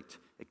perfect,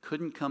 it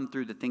couldn't come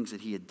through the things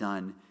that he had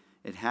done.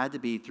 It had to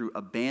be through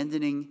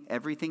abandoning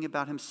everything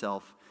about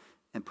himself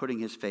and putting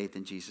his faith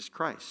in Jesus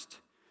Christ.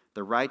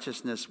 The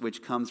righteousness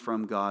which comes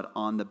from God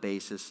on the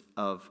basis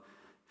of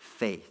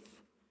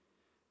faith.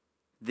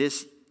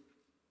 This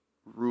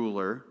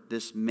ruler,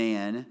 this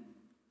man,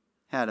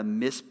 had a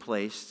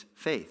misplaced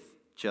faith,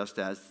 just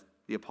as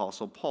the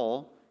Apostle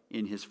Paul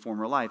in his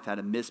former life had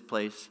a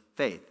misplaced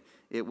faith.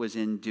 It was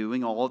in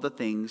doing all the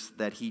things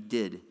that he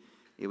did.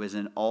 It was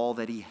in all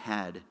that he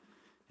had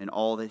and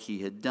all that he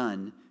had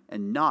done,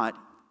 and not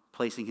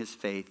placing his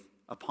faith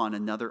upon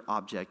another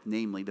object,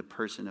 namely the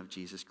person of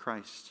Jesus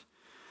Christ.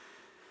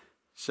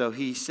 So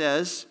he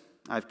says,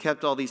 "I've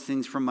kept all these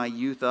things from my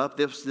youth up."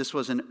 This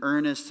was an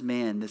earnest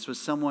man. This was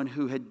someone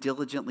who had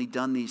diligently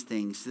done these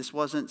things. This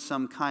wasn't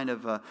some kind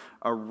of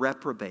a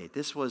reprobate.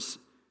 This was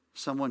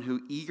someone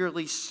who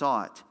eagerly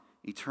sought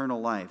eternal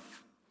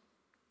life.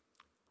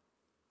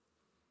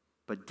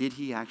 But did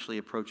he actually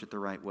approach it the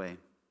right way?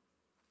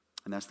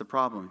 And that's the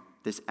problem.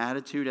 This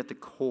attitude at the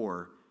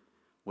core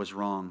was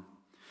wrong.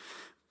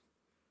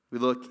 We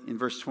look in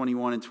verse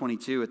 21 and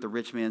 22 at the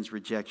rich man's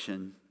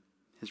rejection,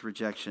 his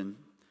rejection.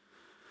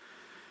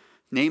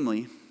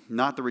 Namely,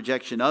 not the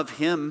rejection of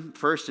him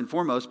first and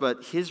foremost,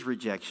 but his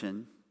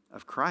rejection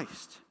of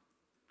Christ.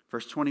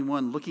 Verse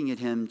 21, looking at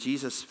him,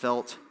 Jesus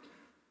felt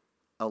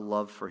a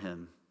love for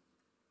him.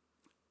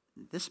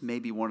 This may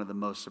be one of the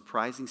most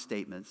surprising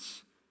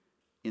statements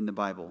in the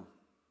Bible.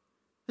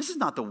 This is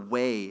not the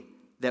way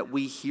that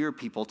we hear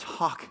people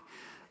talk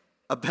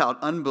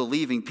about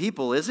unbelieving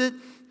people, is it?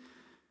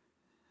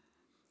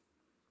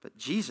 But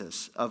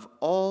Jesus, of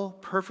all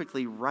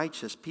perfectly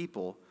righteous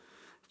people,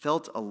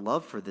 felt a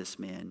love for this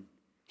man.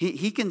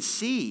 He can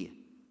see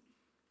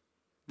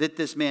that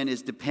this man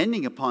is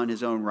depending upon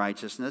his own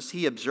righteousness.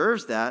 He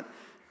observes that,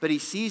 but he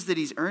sees that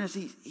he's earnest.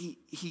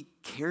 He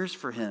cares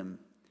for him.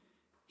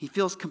 He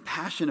feels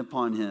compassion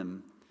upon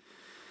him.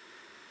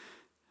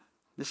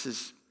 This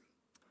is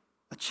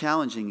a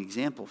challenging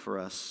example for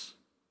us.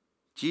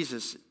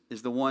 Jesus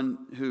is the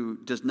one who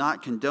does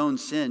not condone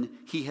sin.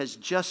 He has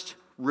just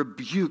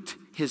rebuked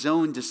his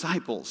own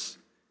disciples.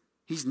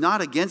 He's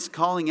not against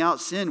calling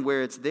out sin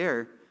where it's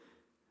there,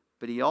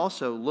 but he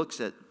also looks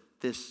at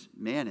this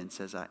man and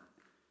says, I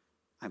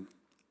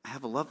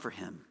have a love for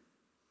him.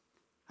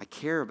 I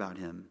care about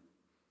him.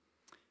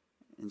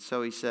 And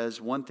so he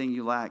says, one thing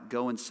you lack,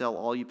 go and sell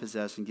all you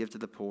possess and give to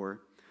the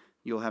poor.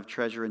 You'll have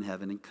treasure in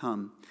heaven, and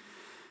come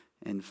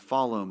and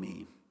follow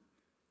me.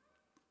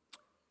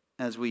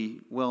 As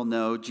we well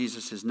know,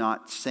 Jesus is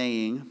not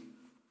saying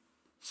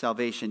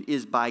salvation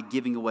is by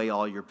giving away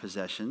all your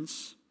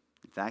possessions.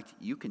 In fact,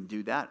 you can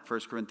do that,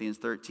 1 Corinthians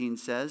 13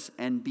 says,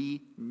 and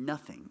be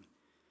nothing.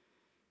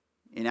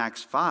 In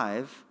Acts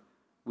 5,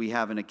 we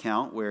have an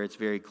account where it's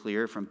very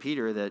clear from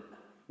Peter that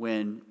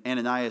when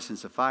Ananias and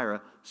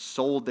Sapphira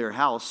sold their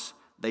house,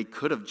 they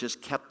could have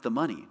just kept the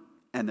money,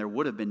 and there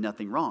would have been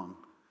nothing wrong,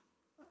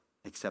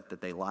 except that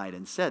they lied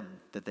and said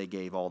that they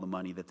gave all the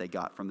money that they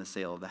got from the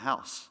sale of the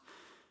house.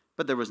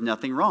 But there was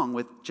nothing wrong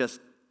with just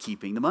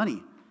keeping the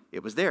money.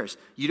 It was theirs.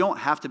 You don't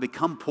have to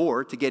become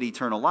poor to get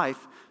eternal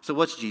life. So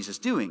what's Jesus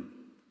doing?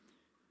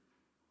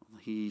 Well,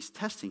 he's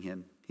testing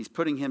him. He's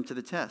putting him to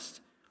the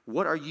test.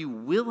 What are you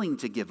willing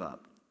to give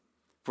up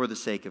for the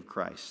sake of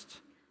Christ?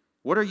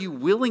 What are you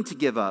willing to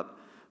give up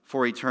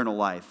for eternal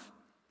life?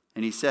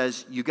 And he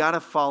says, you got to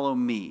follow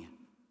me.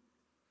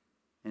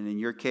 And in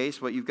your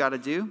case, what you've got to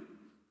do,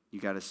 you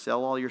got to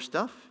sell all your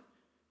stuff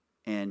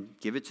and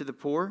give it to the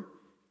poor,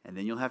 and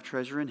then you'll have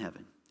treasure in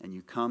heaven. And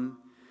you come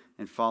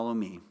and follow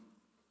me.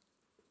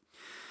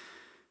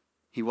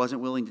 He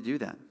wasn't willing to do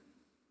that.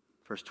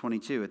 Verse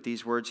 22, at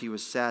these words he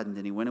was saddened,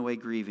 and he went away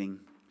grieving,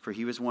 for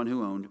he was one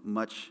who owned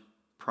much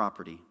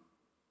property.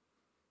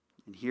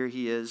 And here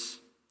he is,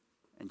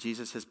 and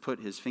Jesus has put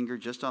his finger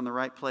just on the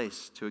right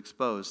place to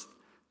expose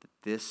that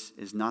this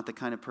is not the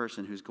kind of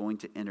person who's going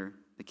to enter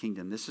the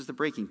kingdom. This is the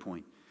breaking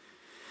point.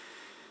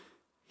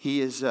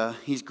 He's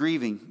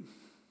grieving.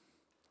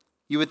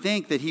 You would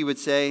think that he would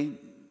say,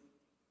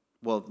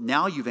 well,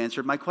 now you've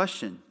answered my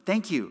question.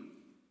 Thank you.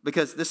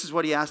 Because this is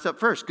what he asked up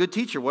first. Good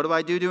teacher, what do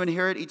I do to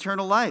inherit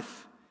eternal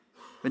life?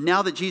 But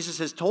now that Jesus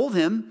has told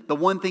him the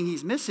one thing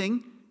he's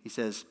missing, he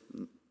says,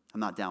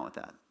 I'm not down with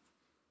that.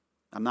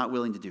 I'm not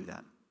willing to do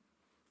that.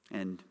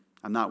 And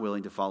I'm not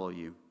willing to follow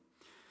you.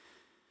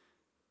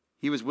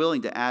 He was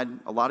willing to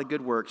add a lot of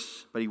good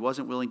works, but he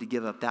wasn't willing to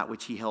give up that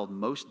which he held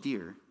most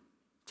dear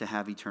to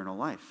have eternal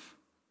life.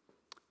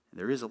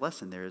 There is a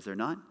lesson there, is there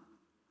not?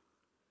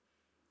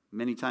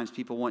 Many times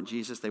people want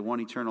Jesus, they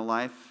want eternal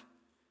life,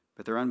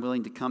 but they're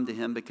unwilling to come to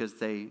him because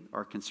they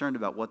are concerned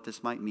about what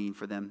this might mean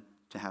for them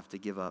to have to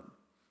give up.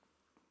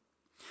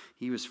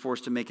 He was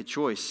forced to make a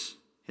choice,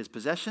 his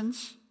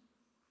possessions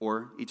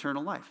or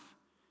eternal life,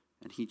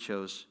 and he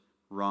chose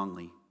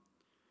wrongly.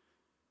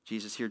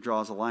 Jesus here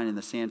draws a line in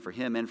the sand for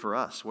him and for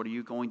us. What are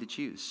you going to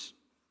choose?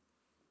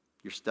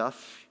 Your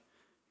stuff,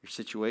 your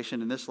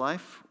situation in this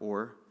life,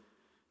 or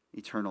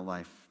eternal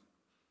life?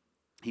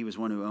 He was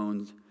one who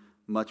owned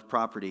much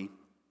property,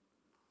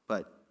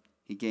 but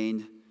he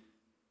gained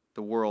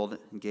the world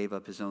and gave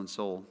up his own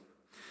soul.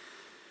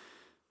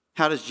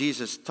 How does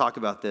Jesus talk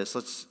about this?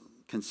 Let's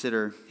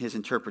consider his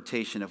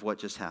interpretation of what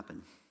just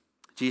happened.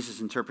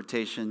 Jesus'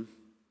 interpretation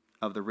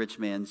of the rich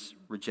man's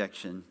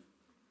rejection.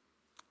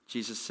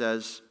 Jesus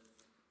says,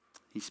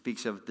 he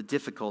speaks of the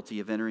difficulty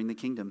of entering the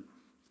kingdom.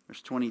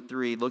 Verse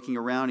 23, looking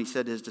around, he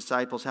said to his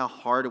disciples, how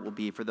hard it will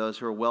be for those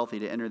who are wealthy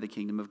to enter the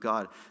kingdom of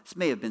God. This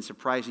may have been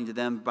surprising to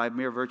them by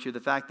mere virtue of the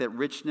fact that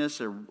richness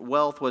or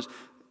wealth was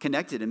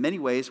connected in many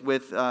ways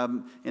with,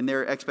 in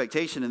their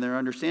expectation and their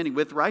understanding,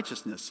 with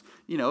righteousness.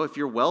 You know, if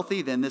you're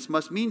wealthy, then this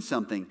must mean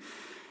something.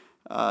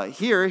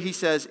 Here, he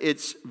says,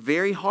 it's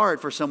very hard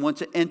for someone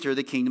to enter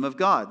the kingdom of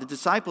God. The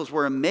disciples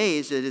were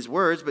amazed at his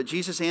words, but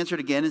Jesus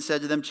answered again and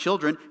said to them,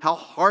 children, how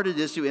hard it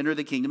is to enter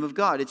the kingdom of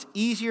God. It's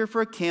easier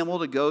for a camel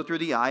to go through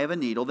the eye of a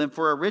needle than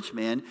for a rich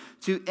man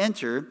to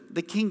enter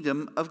the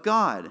kingdom of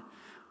God.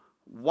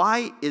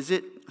 Why is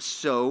it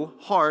so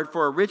hard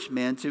for a rich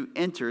man to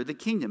enter the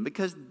kingdom?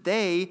 Because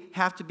they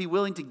have to be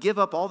willing to give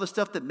up all the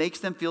stuff that makes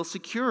them feel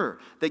secure,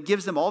 that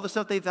gives them all the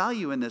stuff they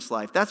value in this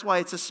life. That's why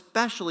it's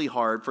especially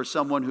hard for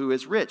someone who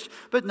is rich,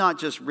 but not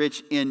just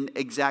rich in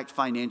exact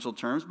financial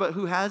terms, but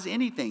who has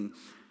anything.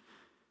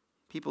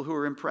 People who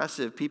are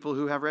impressive, people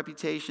who have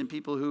reputation,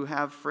 people who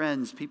have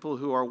friends, people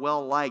who are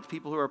well-liked,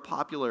 people who are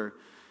popular.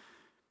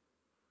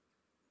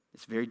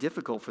 It's very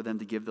difficult for them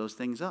to give those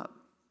things up.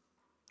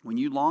 When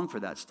you long for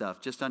that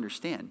stuff, just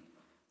understand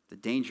the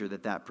danger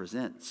that that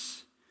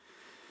presents.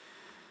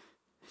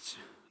 It's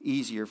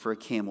easier for a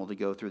camel to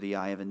go through the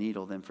eye of a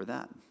needle than for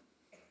that.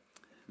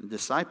 The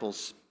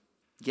disciples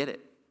get it.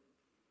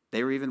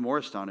 They were even more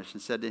astonished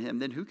and said to him,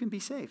 then who can be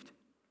saved?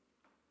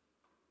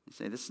 They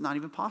say, this is not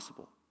even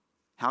possible.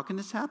 How can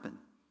this happen?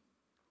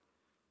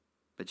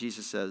 But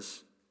Jesus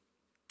says,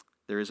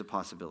 there is a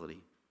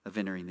possibility of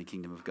entering the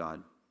kingdom of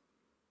God.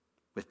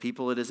 With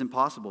people it is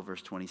impossible,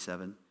 verse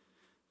 27.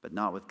 But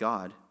not with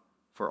God,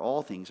 for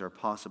all things are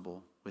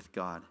possible with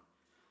God.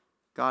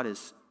 God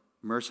is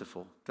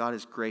merciful. God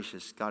is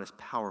gracious. God is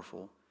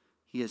powerful.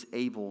 He is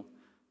able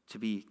to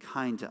be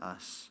kind to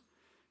us.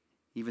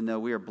 Even though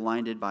we are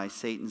blinded by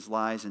Satan's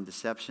lies and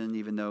deception,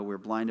 even though we're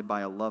blinded by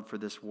a love for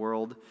this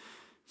world,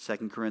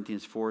 2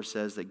 Corinthians 4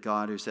 says that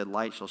God, who said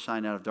light shall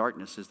shine out of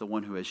darkness, is the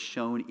one who has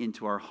shone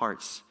into our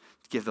hearts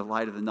to give the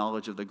light of the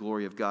knowledge of the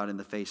glory of God in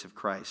the face of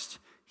Christ.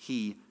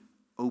 He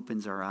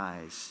opens our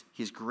eyes.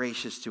 He's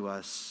gracious to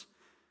us.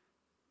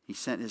 He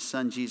sent his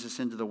son Jesus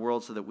into the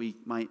world so that we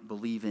might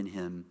believe in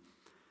him.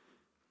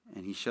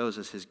 And he shows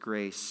us his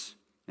grace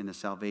in the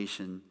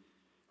salvation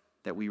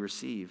that we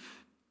receive.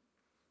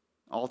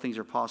 All things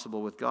are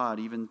possible with God.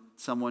 Even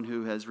someone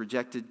who has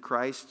rejected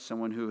Christ,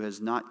 someone who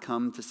has not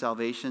come to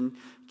salvation,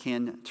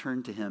 can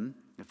turn to him.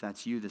 If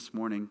that's you this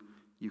morning,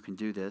 you can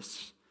do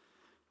this.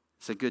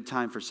 It's a good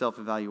time for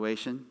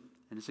self-evaluation,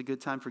 and it's a good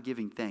time for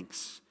giving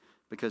thanks.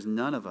 Because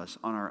none of us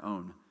on our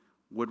own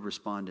would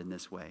respond in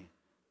this way.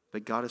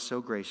 But God is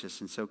so gracious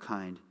and so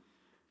kind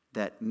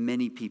that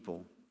many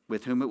people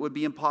with whom it would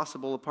be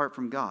impossible apart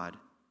from God,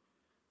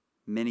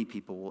 many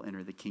people will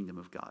enter the kingdom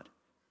of God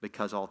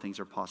because all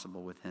things are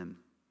possible with him.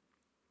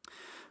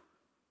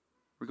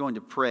 We're going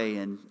to pray,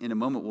 and in a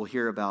moment we'll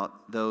hear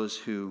about those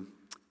who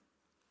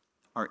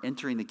are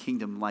entering the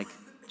kingdom like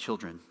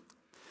children.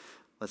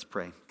 Let's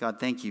pray. God,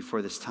 thank you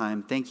for this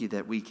time. Thank you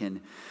that we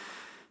can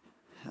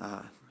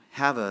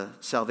have a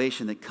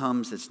salvation that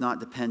comes that's not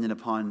dependent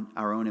upon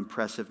our own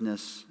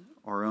impressiveness,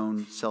 our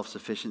own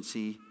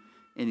self-sufficiency,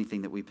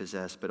 anything that we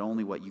possess, but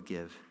only what you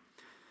give.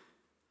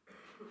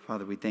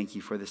 Father, we thank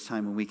you for this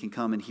time when we can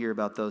come and hear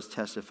about those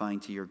testifying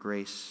to your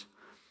grace.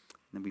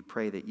 And we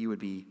pray that you would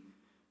be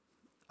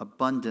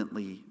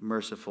abundantly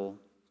merciful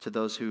to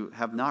those who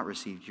have not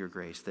received your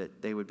grace,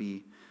 that they would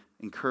be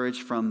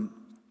encouraged from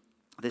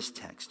this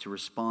text to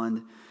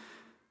respond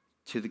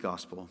to the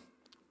gospel.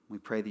 We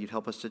pray that you'd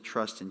help us to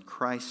trust in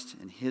Christ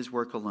and his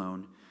work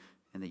alone,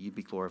 and that you'd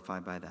be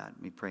glorified by that.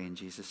 We pray in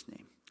Jesus'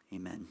 name.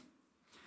 Amen.